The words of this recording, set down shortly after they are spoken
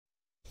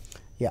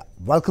Yeah,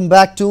 welcome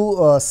back to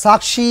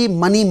Sakshi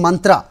Money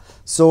Mantra.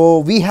 So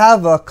we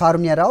have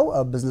Karunya Rao,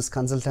 a business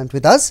consultant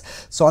with us.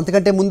 So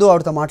antakante mundu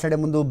avutha maatlade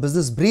mundu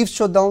business briefs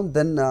choddam,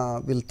 then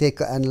we'll take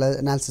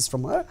analysis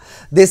from her.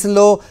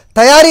 దేశంలో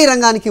తయారీ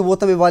రంగానికి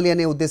ఊతం ఇవ్వాలి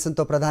అనే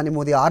ఉద్దేశంతో ప్రధాని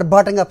మోదీ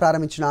ఆర్భాటంగా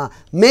ప్రారంభించిన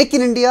make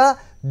in India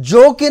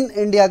joke in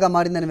ఇండియాగా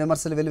మారిందని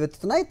విమర్శలు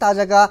వెలువెత్తుతున్నాయి.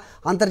 తాజాగా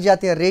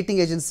అంతర్జాతీయ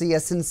రేటింగ్ ఏజెన్సీ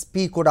S&P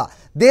కూడా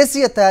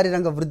దేశీయ తయారీ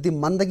రంగ వృద్ధి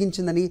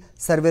మందగించిందని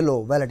సర్వేలో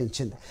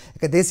వెల్లడించింది.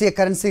 ఇక దేశీయ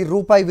కరెన్సీ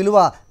రూపాయి విలువ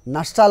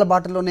నష్టాల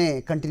బాటలోనే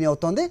కంటిన్యూ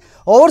అవుతోంది.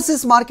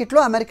 ఓవర్సీస్ మార్కెట్లో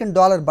అమెరికన్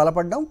డాలర్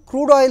బలపడడం,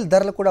 క్రూడ్ ఆయిల్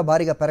ధరలు కూడా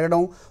భారీగా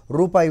పెరగడం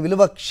రూపాయి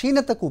విలువ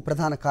క్షీణతకు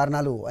ప్రధాన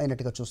కారణాలు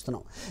అయినట్టుగా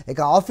చూస్తున్నాం. ఇక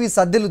ఆఫీస్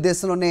అద్దెలు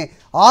దేశంలోనే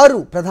 6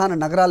 ప్రధాన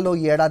నగరాల్లో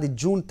ఈ ఏడాది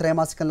జూన్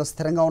త్రైమాసికంలో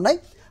స్థిరంగా ఉన్నాయి.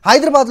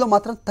 హైదరాబాద్లో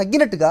మాత్రం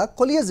తగ్గినట్టుగా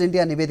కొలియస్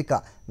ఇండియా నివేదిక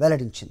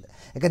వెల్లడించింది.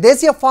 ఇక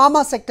దేశీయ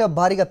ఫార్మా సెక్టర్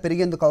భారీగా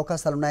పెరిగేందుకు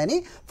అవకాశాలున్నాయని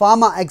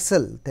ఫార్మా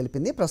ఎక్సెల్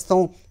తెలిపింది. ప్రస్తుతం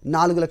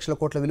 4 లక్షల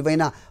కోట్ల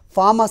విలువైన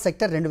ఫార్మా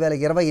సెక్టర్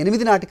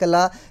 2028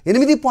 నాటికల్లా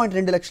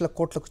 8.2 లక్షల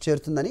కోట్లకు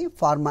చేరుతుందని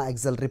ఫార్మా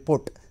ఎక్సెల్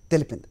రిపోర్ట్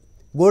తెలిపింది.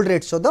 గోల్డ్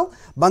రేట్స్ చూద్దాం.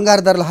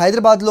 బంగారు ధరలు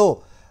హైదరాబాద్లో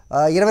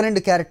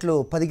 22 క్యారెట్లు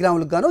 10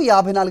 గ్రాములకు గాను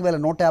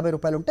 54,150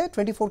 రూపాయలు ఉంటే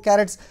 24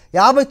 క్యారెట్స్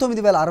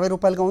 59,060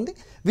 రూపాయలుగా ఉంది.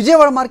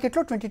 విజయవాడ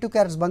మార్కెట్లో 22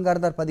 క్యారెట్స్ బంగారు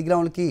ధర 10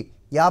 గ్రాములకి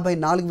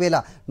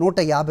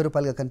 54,150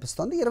 రూపాయలుగా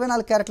కనిపిస్తోంది.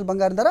 24 క్యారెట్ల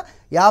బంగారు ధర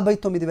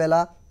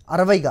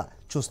 59,060గా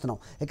చూస్తున్నాం.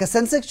 ఇక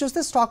సెన్సెక్స్ చూస్తే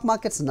స్టాక్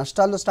మార్కెట్స్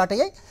నష్టాల్లో స్టార్ట్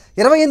అయ్యాయి.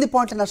 28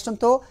 పాయింట్ల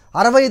నష్టంతో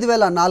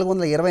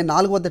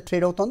 65,424 వద్ద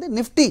ట్రేడ్ అవుతోంది.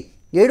 నిఫ్టీ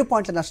 7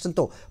 పాయింట్ల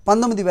నష్టంతో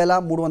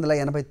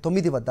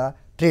 19,389 వద్ద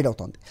ట్రేడ్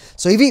అవుతోంది.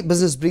 సో ఇవి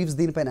బిజినెస్ బ్రీఫ్స్,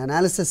 దీనిపైన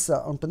అనాలిసిస్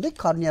ఉంటుంది.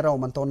 కారుణ్య రావు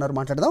మనతో ఉన్నారు,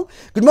 మాట్లాడదాం.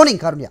 గుడ్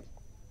మార్నింగ్ కారుణ్య.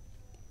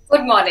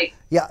 Good morning.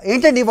 యా,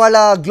 ఏంటండి వాళ్ళ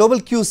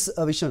గ్లోబల్ క్యూస్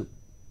విషయం?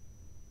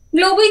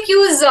 Global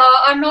cues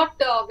are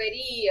not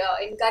very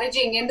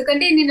encouraging.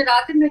 ఎందుకంటే నిన్న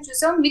రాత్రి మేము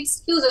చూసాం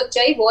మిక్స్డ్ క్యూస్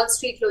వచ్చాయి వాల్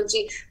స్ట్రీట్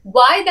లోంచి.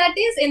 వై దట్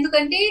ఈస్,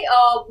 ఎందుకంటే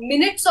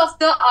minutes of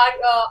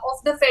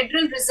the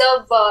federal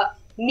reserve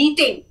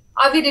meeting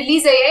అవి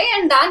రిలీజ్ అయ్యాయి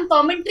అండ్ దాని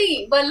కామెంటరీ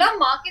వల్ల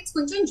మార్కెట్స్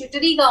కొంచెం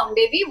జిటరీగా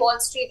ఉండేవి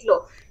వాల్ స్ట్రీట్ లో.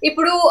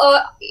 ఇప్పుడు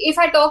if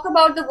I talk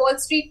about the wall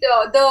street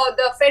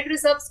the fed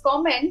reserves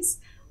comments,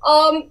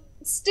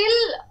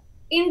 still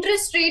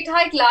interest rate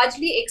hike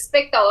largely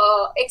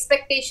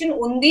expectation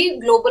ఉంది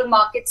గ్లోబల్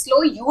మార్కెట్స్ లో.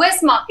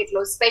 యుఎస్ మార్కెట్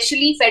లో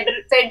స్పెషలీ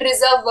ఫెడ్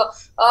రిజర్వ్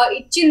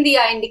ఇచ్చింది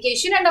ఆ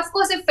indication. And of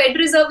course if fed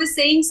reserve is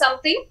saying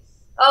something,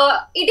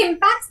 it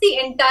impacts the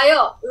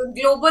entire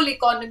global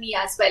economy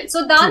as well. So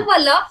dan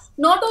valla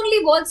not only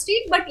Wall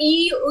Street but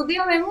ee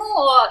udayam emo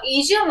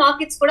Asia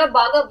markets kuda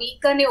baga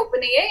weak ane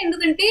open ayyayi,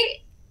 endukante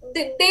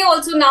they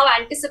also now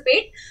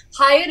anticipate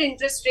higher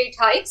interest rate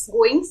hikes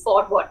going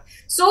forward.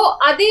 So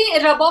ade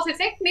rub off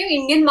effect me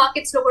Indian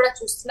markets lo kuda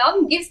chustunnam.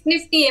 Gift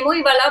Nifty emo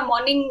ivala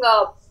morning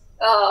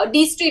D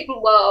street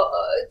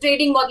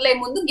trading మొదలై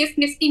ముందు gift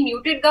Nifty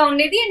muted గా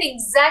ఉండేది. And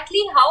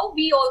exactly how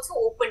we also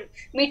open,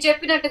 మీరు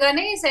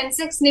చెప్పినట్టుగానే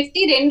Sensex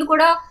Nifty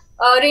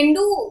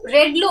రెండు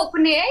red లో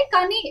open అయ్యాయి.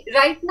 కానీ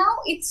right now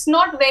it's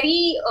not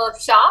very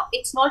sharp,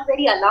 it's not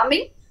very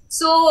alarming.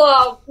 So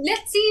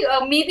let's see,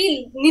 maybe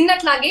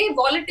నిన్నట్లాగే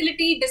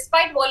volatility,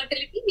 despite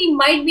volatility we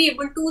might be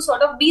able to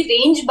sort of be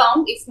range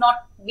bound if not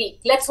weak.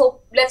 Let's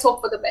hope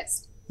for the best.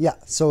 Yeah,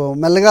 so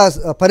మెల్లగా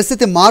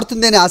పరిస్థితి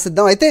మారుతుంది అని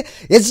ఆశిద్దాం. అయితే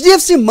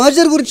HDFC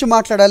merger గురించి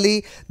మాట్లాడాలి.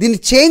 దీని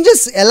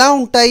changes ఎలా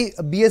ఉంటాయి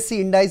బిఎస్సి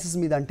ఇండైసెస్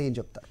మీద అంటే ఏం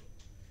చెప్తారు?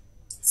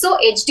 So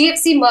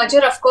HDFC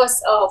merger of course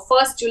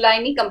 1st July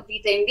ని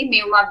కంప్లీట్ అయింది.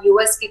 మేము మా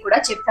వ్యూవర్స్ కి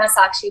కూడా చెప్పాం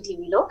సాక్షి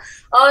టీవీలో.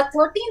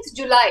 13th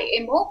July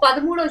ఏమో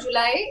 13వ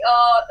జులై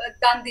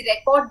దాని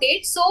రికార్డ్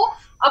డేట్. సో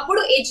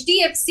అప్పుడు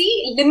HDFC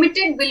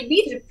limited will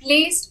be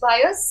replaced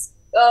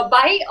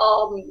by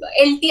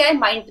LTI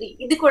Mindtree.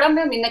 ఇది కూడా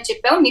మేము నిన్న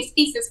చెప్పాము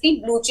నిఫ్టీ 50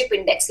 బ్లూ చిప్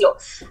ఇండెక్స్ లో.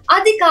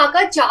 అది కాక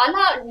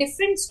చాలా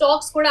డిఫరెంట్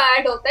స్టాక్స్ కూడా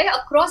యాడ్ అవుతాయి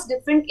across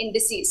different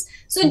indices.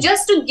 So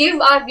just to give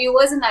our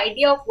viewers an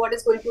idea of what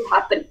is going to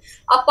happen,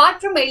 apart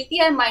from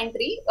LTI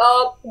Mindtree,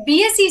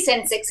 BSE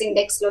Sensex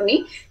index లోని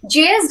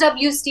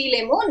JSW స్టీల్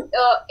ఏమో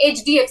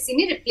HDFC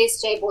ని replace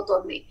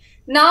చేయబోతోంది.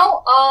 Now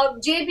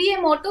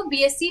JBM auto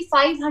BSE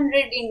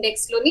 500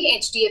 index లోని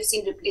HDFC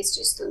ని replace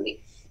చేస్తుంది.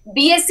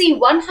 BSE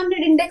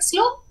 100 index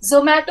లో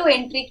Zomato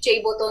entry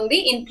చేయబోతోంది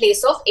in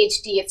place of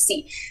HDFC.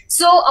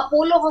 So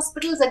Apollo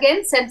hospitals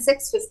again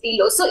Sensex 50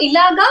 లో. సో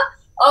ఇలాగా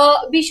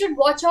we should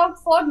watch out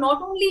for not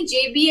only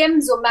JBM,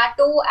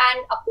 Zomato and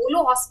Apollo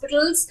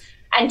Hospitals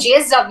and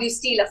JSW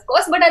Steel of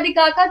course, but adi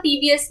kaaka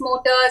TVS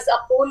Motors,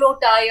 Apollo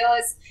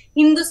Tires,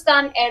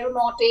 Hindustan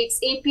Aeronautics,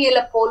 APL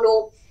Apollo,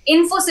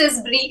 Infosys,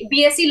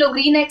 BSE లో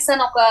Greenex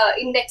అని ఒక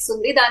index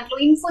ఉంది, దాంట్లో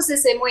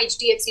Infosys ఏమో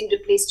HDFC ని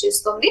replace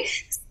చేస్తుంది.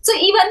 So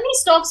ఇవన్నీ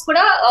stocks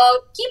కూడా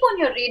keep on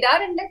your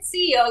radar and let's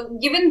see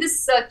given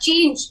this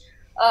change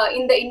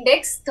in the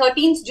index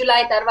 13th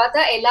July తర్వాత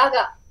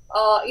ఎలాగా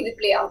ఇది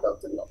ప్లే అవుట్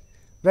అవుతుందో.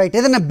 రైట్,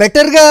 ఏదైనా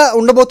బెటర్గా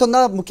ఉండబోతుందా?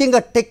 ముఖ్యంగా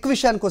టెక్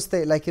విషయానికి వస్తే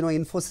like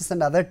Infosys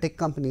and other tech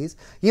companies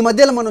ఈ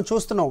మధ్యలో మనం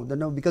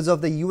చూస్తున్నాం because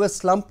of the US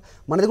slump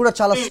మనది కూడా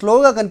చాలా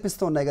స్లోగా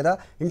కనిపిస్తూ ఉన్నాయి కదా.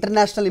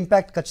 ఇంటర్నేషనల్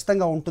ఇంపాక్ట్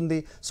ఖచ్చితంగా ఉంటుంది.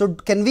 So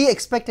can we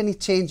expect any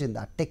change in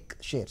the tech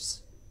shares?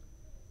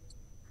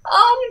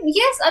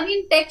 Yes, I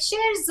mean tech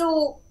shares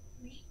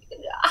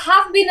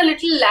have been a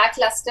little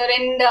lackluster,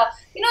 and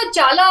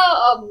chala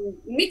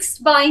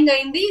mixed buying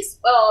aindi.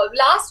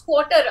 Last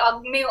quarter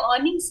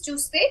earnings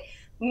chuste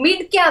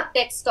mid cap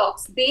tech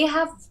stocks, they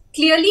have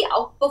clearly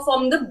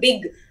outperformed the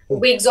big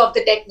wigs of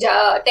the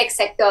tech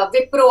sector.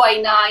 Wipro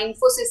aina,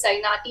 Infosys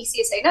aina,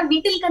 TCS aina,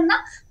 Veettil కన్నా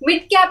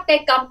mid cap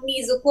tech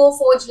companies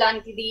Coforge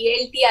లాంటిది,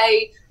 LTI,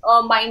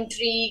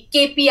 Mindtree,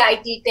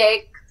 KPIT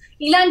Tech,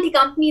 ఇలాంటి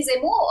companies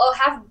ఏమో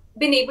have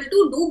been able to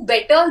do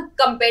better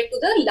compared to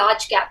the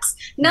large caps.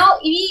 Now,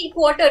 ఈ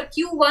quarter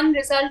Q1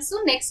 results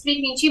next week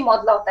నుంచి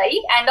మొదలవుతాయి,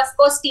 and of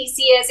course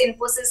TCS,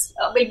 Infosys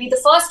will be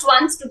the first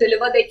ones to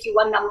deliver their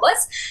Q1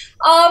 numbers.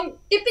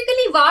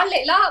 Typically వాళ్ళు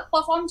ఎలా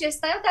perform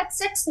చేస్తాయో that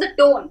sets the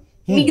tone.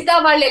 మిగతా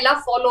వాళ్ళు ఎలా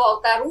follow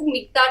అవుతారు,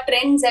 మిగతా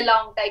ట్రెండ్స్ ఎలా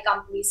ఉంటాయి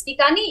కంపెనీస్ కి.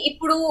 కానీ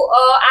ఇప్పుడు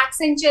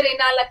యాక్సెంచర్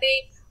అయినా లేకపోతే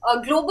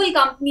గ్లోబల్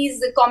కంపెనీస్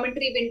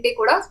కామెంటరీ వింటే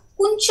కూడా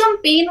కొంచెం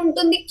పెయిన్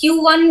ఉంటుంది.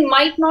 Q1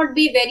 might not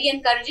be very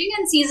encouraging,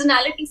 and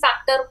seasonality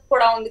factor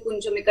కూడా ఉంది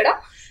కొంచెం ఇక్కడ.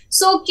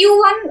 So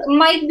Q1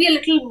 might be a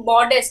little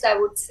modest, I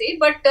would say,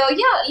 but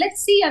yeah,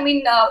 let's see. I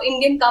mean,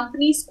 Indian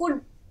companies could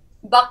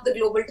buck the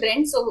global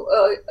trend, so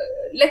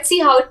let's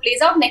see how it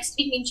plays out. Next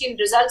week నుంచి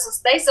results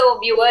వస్తాయి, so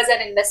viewers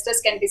and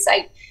investors can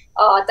decide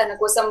తన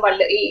కోసం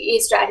వాళ్ళు ఏ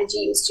strategy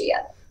use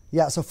చేయాలి.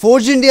 Yeah, so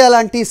forge India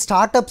లాంటి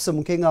startups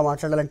ముఖ్యంగా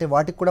మాట్లాడాలంటే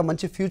వాటికి కూడా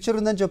మంచి ఫ్యూచర్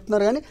ఉందని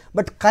చెప్తున్నారు, కానీ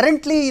but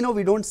currently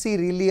we don't see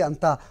really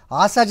అంత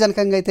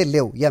ఆశాజనకంగా అయితే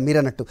లేవు. యా, మీరు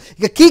అన్నట్టు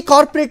ఇక కీ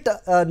కార్పొరేట్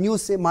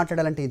న్యూస్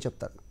మాట్లాడాలంటే ఏం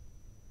చెప్తారు?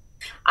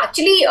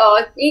 Actually,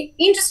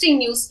 interesting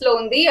news flow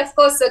undi. Of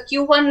course,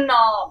 Q1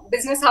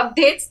 business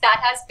updates that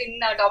has been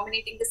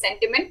dominating the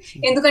sentiment.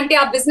 Endukante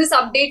aa business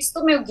updates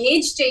to మేము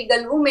gauge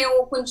చేయగలము, మేము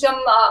కొంచెం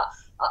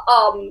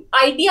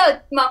ఐడియా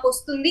మాకు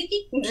వస్తుంది కి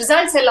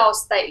రిజల్ట్స్ ఎలా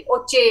వస్తాయి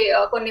వచ్చే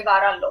కొన్ని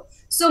వారాల్లో.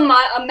 So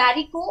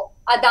Marico,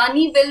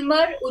 Adani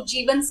Wilmar,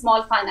 Ujjivan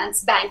small finance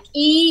bank,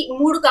 ఈ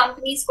మూడు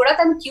కంపెనీస్ కూడా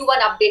తన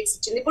Q1 అప్డేట్స్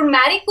ఇచ్చింది. ఇప్పుడు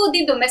మ్యారికో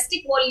ది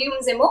డొమెస్టిక్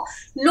వాల్యూమ్స్ ఏమో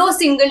లో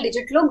సింగిల్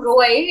డిజిట్ లో గ్రో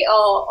అయ్యే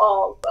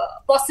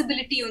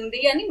పాసిబిలిటీ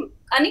ఉంది అని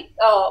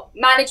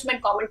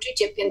మేనేజ్మెంట్ కామెంటరీ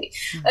చెప్పింది.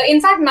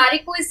 In fact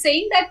Marico is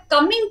saying that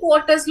coming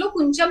quarters లో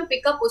కొంచెం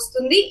పికప్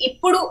వస్తుంది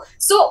ఇప్పుడు.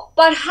 So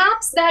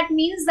perhaps that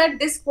means that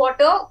this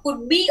quarter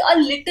could be a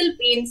little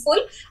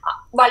painful.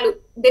 వాళ్ళు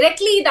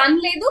డైరెక్ట్లీ ఇది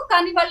అనలేదు,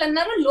 కానీ వాళ్ళు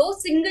అన్నారు లో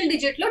సింగిల్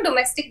డిజిట్ లో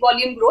డొమెస్టిక్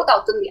వాల్యూమ్ గ్రోత్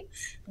అవుతుంది.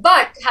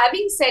 But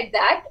having said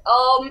that,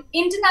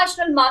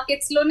 international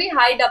markets లోనే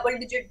హై డబుల్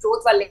డిజిట్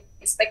గ్రోత్ వాళ్ళు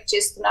ఎక్స్పెక్ట్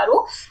చేస్తున్నారు,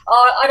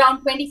 అరౌండ్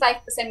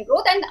 25%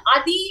 గ్రోత్, అండ్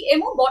అది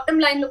ఏమో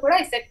బాటమ్ లైన్ లో కూడా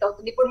ఎఫెక్ట్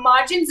అవుతుంది. ఇప్పుడు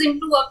మార్జిన్స్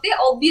ఇంప్రూవ్ అవుతే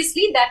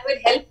obviously that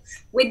will help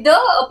with the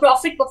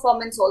profit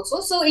performance also.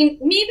 So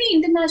maybe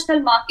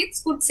international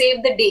markets could save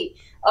the day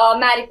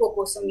Marico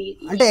కోసం.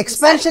 అంటే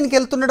ఎక్స్పాన్షన్ కి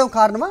వెళ్తుండడం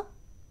కారణమా?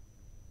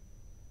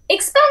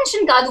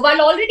 ఎక్స్పాన్షన్ కాదు,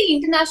 వాళ్ళు ఆల్రెడీ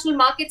ఇంటర్నేషనల్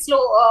మార్కెట్స్ లో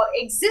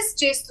ఎగ్జిస్ట్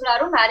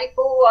చేస్తున్నారు.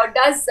 Marico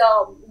does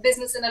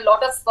business in a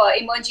lot of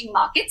emerging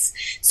markets,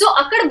 so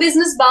అక్కడ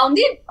business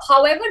బాగుంది.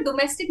 హౌఎవర్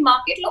డొమెస్టిక్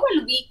మార్కెట్ లో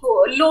వాళ్ళు వీక్,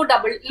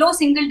 లో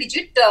single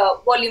digit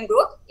volume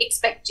growth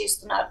expect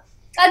చేస్తున్నారు.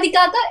 అది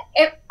కాక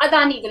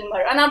Adani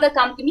Wilmar, another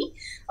company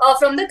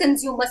from the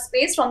consumer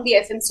space, from the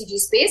FMCG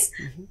space.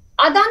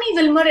 Adani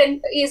Wilmar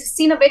is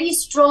seen a very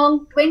strong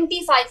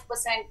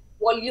 25%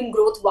 volume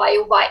growth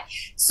YOY.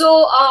 So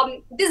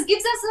this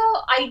gives us a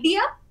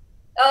idea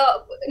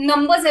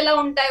numbers ఎలా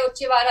ఉంటాయి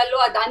వచ్చే వారాల్లో.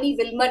 Adani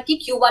Wilmar కి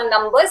Q1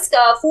 numbers,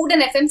 food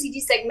and FMCG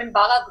segment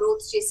బాగా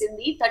growth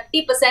చేసింది,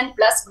 30%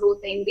 plus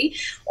growth అయింది.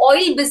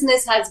 Oil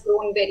business has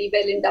grown very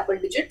well in double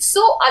digits.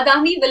 So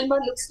Adani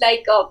Wilmar looks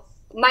like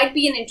might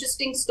be an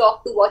interesting stock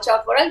to watch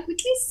out for. I'll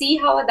quickly see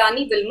how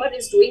Adani Wilmar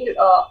is doing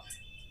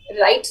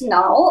right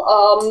now.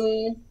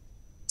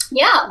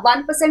 Yeah,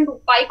 1%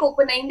 spike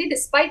open aindi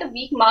despite a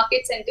weak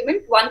market sentiment,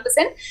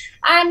 1%.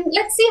 And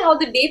let's see how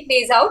the day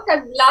plays out.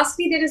 And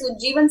lastly, there is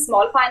Ujjivan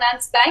Small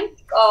Finance Bank.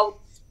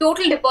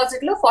 Total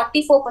deposit lo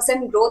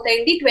 44% growth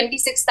aindi,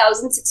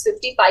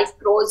 26,655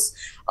 crores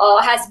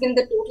has been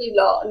the total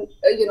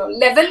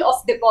level of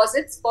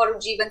deposits for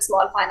Ujjivan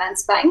Small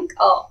Finance Bank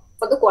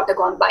for the quarter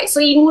gone by. So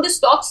ee moodu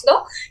stocks lo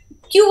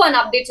Q1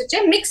 updates vache,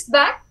 mixed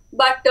bag,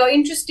 but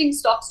interesting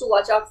stocks to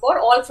watch out for,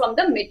 all from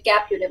the mid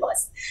cap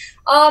universe.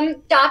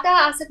 Tata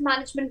Asset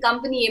Management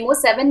Company emo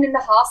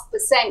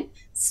 7.5%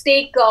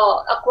 stake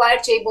acquire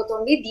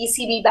చేయబోతోంది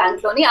DCB bank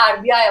loni.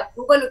 RBI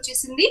approval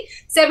వచ్చేసింది.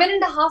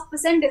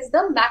 7.5% is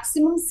the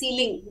maximum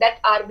ceiling that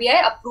RBI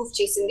approve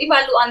చేసింది.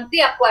 వాళ్ళు అంతే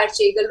acquire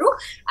చేయగలరు.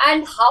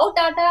 And how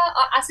Tata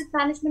Asset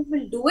Management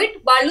will do it,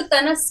 వాళ్ళు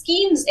తన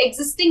schemes,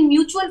 existing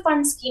mutual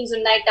fund schemes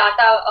ఉన్నాయి,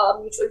 Tata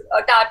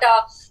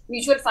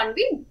mutual fund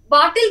వి,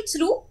 what'll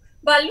through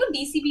వాళ్ళు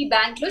DCB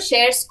bank లో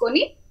షేర్స్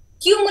కొని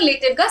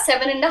క్యూములేటివ్ గా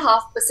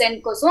 7.5%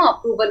 కోసం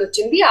అప్రూవల్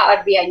వచ్చింది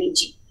RBI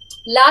నుంచి.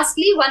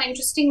 Lastly, one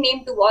interesting name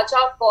to watch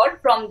out for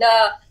from the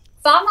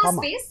Pharma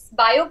space,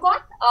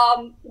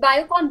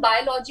 Biocon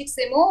Biologics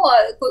ఏమో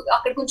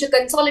అక్కడ కొంచెం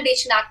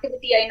కన్సాలిడేషన్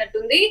యాక్టివిటీ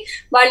అయినట్టుంది.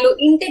 వాళ్ళు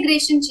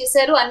ఇంటిగ్రేషన్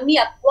చేశారు అన్ని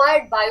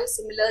అక్వైర్డ్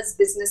బయోసిమిలర్స్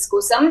బిజినెస్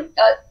కోసం.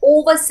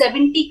 Over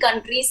 70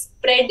 countries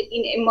spread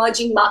in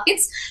emerging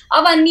markets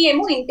అవన్నీ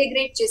ఏమో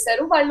ఇంటిగ్రేట్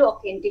చేశారు వాళ్ళు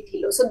ఒక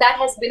ఎంటిటీలో. So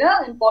that Hess been a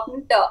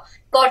important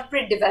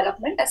corporate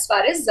development as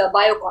far as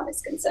Biocon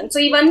is concerned.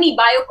 So ఇవన్నీ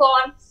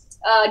Biocon,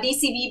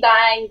 DCB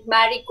Bank,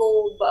 Marico,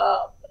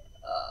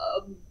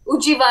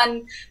 Ujjivan,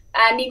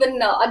 and even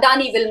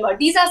Adani Wilmar.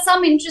 These are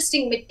some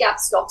interesting mid-cap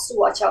stocks to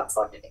watch out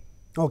for today.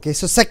 Okay,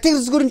 so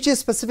sectors gurinchi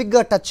specific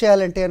ga touch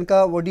cheyalante anka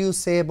what do you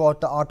say about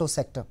the auto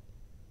sector?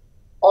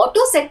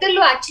 Auto sector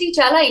lo actually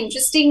chala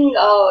interesting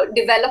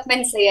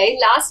developments ayyayi.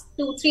 Last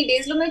 2-3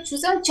 days lo మేము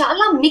చూసాం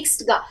చాలా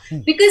mixed గా,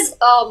 because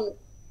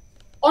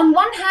on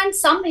one hand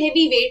some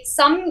heavyweight,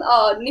 some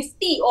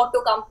nifty auto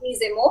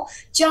companies ఏమో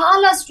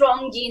చాలా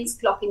strong gains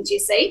clocking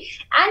చేశాయి,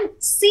 and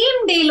same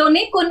day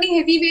లోనే కొన్ని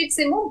heavyweights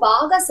ఏమో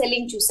బాగా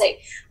selling చూసాయి.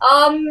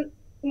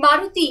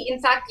 Maruti, in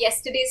fact,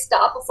 yesterday's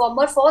star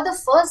performer, for the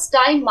first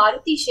time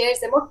Maruti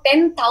shares ఏమో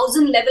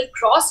 10,000 level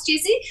cross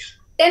చేసి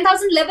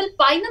 10,000 level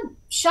పైన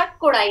షట్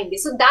కూడా అయింది.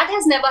 So that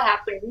has never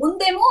happened.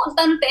 ముందేమో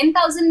తను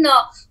 10,000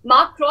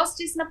 మార్క్ క్రాస్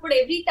చేసినప్పుడు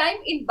every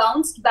time it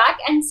bounced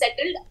back and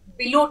settled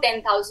below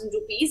 10,000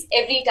 rupees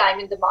every time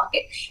in the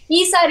market.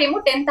 ఈసారి ఏమో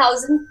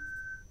 10,000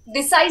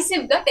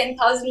 decisive గా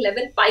 10,000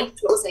 level పై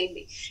క్లోజ్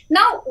అయింది.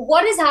 Now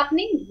what is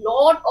happening?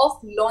 Lot of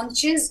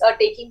launches are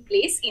taking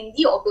place in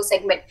the auto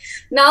segment.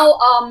 Now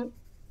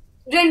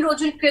 2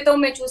 రోజుల క్రితం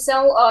మేము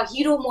చూసాం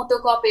hero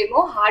MotoCorp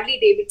ఏమో Harley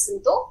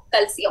Davidson తో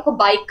కలిసి ఒక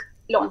బైక్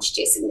లాంచ్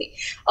చేసింది.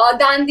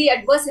 దాని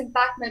అడ్వర్స్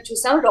ఇంపాక్ట్ మేము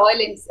చూసాం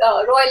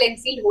royal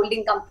Enfield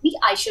holding company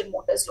Eicher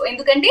Motors లో.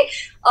 ఎందుకంటే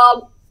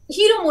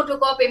Hero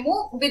Motocorp emo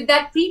with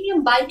that premium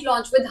bike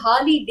launch with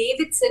Harley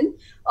Davidson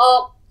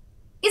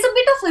is a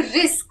bit of a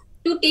risk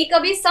to take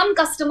away some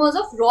customers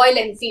of Royal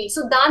Enfield.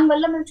 So dan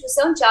valla మేము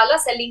చూసాం చాలా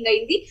selling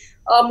అయింది.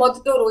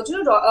 మొదటి రోజు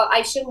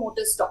Eicher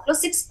motor stock లో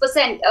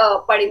 6%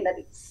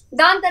 పడింది.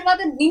 దాని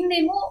తర్వాత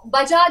నిన్నేమో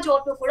బజాజ్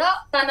ఆటో కూడా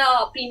తన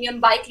ప్రీమియం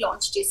బైక్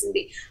లాంచ్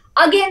చేసింది.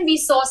 Again we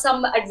saw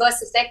some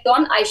adverse effect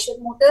on Eicher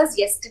Motors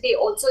yesterday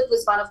also. It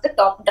was one of the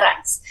top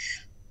drags.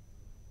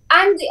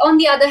 And on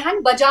the other hand,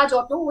 Bajaj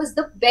Auto was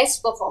the best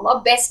performer,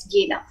 best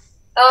gainer.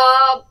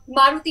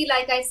 Maruti,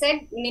 like I said,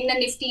 Ninna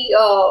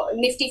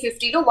Nifty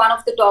 50 lo one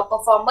of the top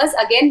performers.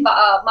 Again,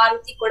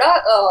 Maruti kuda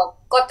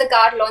kotta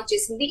car launch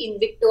chesindi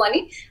Invicto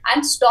ani,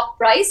 and stock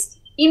price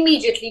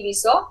immediately we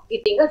saw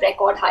hitting a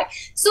record high.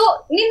 So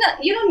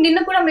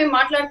ninna kuda మేము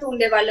మాట్లాడుతూ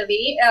ఉండే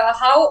వాళ్ళవి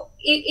how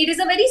it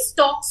is a very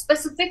stock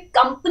specific,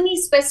 company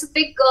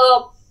specific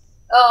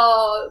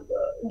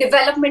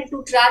development to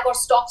track or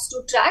stocks to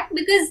track,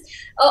 because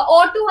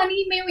auto ani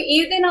మేము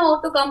ఏదైనా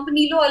auto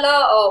company లో అలా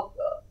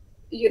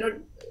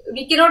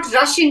we cannot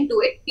rush into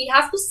it. We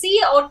have to see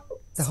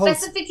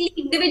specifically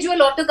individual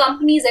auto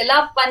companies ఎలా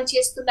పని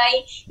చేస్తున్నాయి,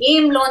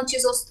 ఏం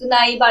launches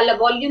వస్తున్నాయి, వాళ్ళ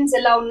వాల్యూమ్స్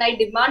ఎలా ఉన్నాయి,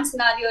 డిమాండ్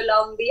సినారియో ఎలా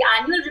ఉంది,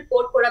 యాన్యువల్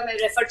రిపోర్ట్ కూడా మేము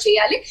రెఫర్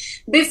చేయాలి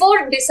బిఫోర్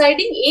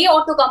డిసైడింగ్ ఏ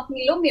ఆటో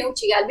కంపెనీలో మేము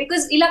చేయాలి.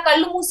 బికాస్ ఇలా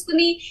కళ్ళు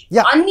మూసుకుని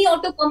అన్ని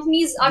auto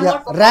companies are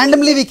not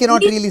randomly we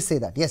cannot really say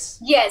that. Yes,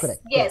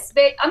 yes.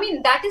 I mean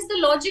that is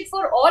the logic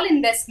for all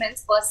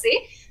investments per se.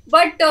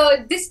 But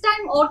this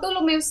time auto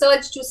lo మేము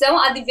search చూసాము,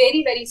 అది వెరీ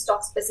వెరీ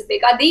స్టాక్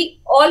స్పెసిఫిక్. అది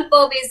all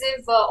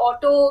pervasive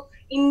auto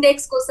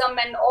index కోసం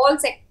and all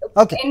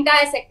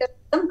entire sector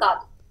కోసం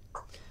కాదు.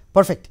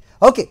 Perfect.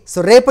 Okay, so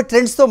రేపు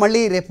ట్రెండ్స్తో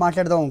మళ్ళీ రేపు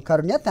మాట్లాడదాం.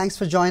 కరుణ్య, thanks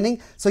for joining.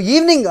 So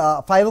evening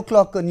 5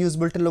 o'clock news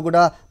బులెటిన్లో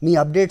కూడా మీ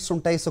అప్డేట్స్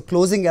ఉంటాయి. సో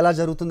క్లోజింగ్ ఎలా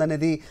జరుగుతుంది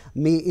అనేది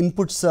మీ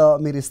ఇన్పుట్స్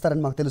మీరు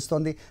ఇస్తారని మాకు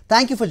తెలుస్తోంది.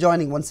 Thank you for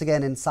joining once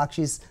again in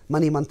సాక్షిస్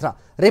money మంత్ర.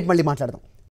 రేపు మళ్ళీ మాట్లాడదాం.